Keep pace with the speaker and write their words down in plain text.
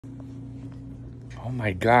Oh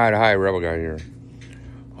my God! Hi, Rebel Guy here.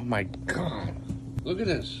 Oh my God! Look at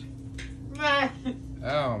this.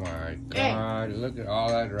 Oh my God! Look at all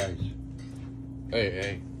that rice.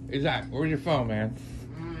 Hey, is that? Where's your phone, man?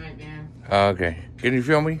 Right there. Okay. Can you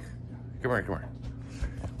film me? Come here.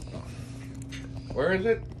 Where is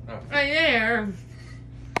it? Oh. Right there.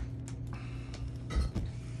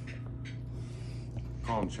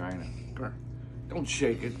 Call him China. Come here. Don't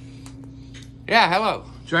shake it. Yeah, hello.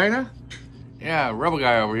 China? Yeah, Rebel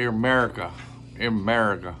Guy over here, America.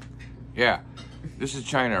 Yeah, this is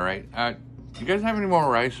China, right? You guys have any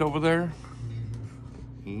more rice over there?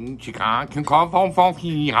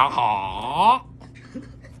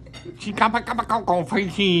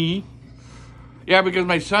 Yeah, because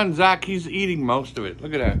my son, Zach, he's eating most of it.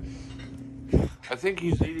 Look at that. I think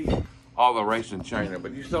he's eating all the rice in China,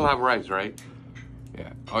 but you still have rice, right?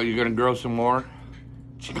 Yeah. Oh, you're going to grow some more?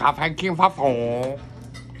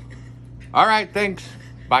 All right, thanks.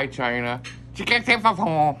 Bye, China.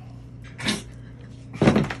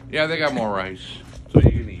 Yeah, they got more rice, so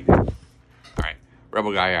you can eat it. All right,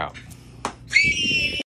 Rebel Guy out.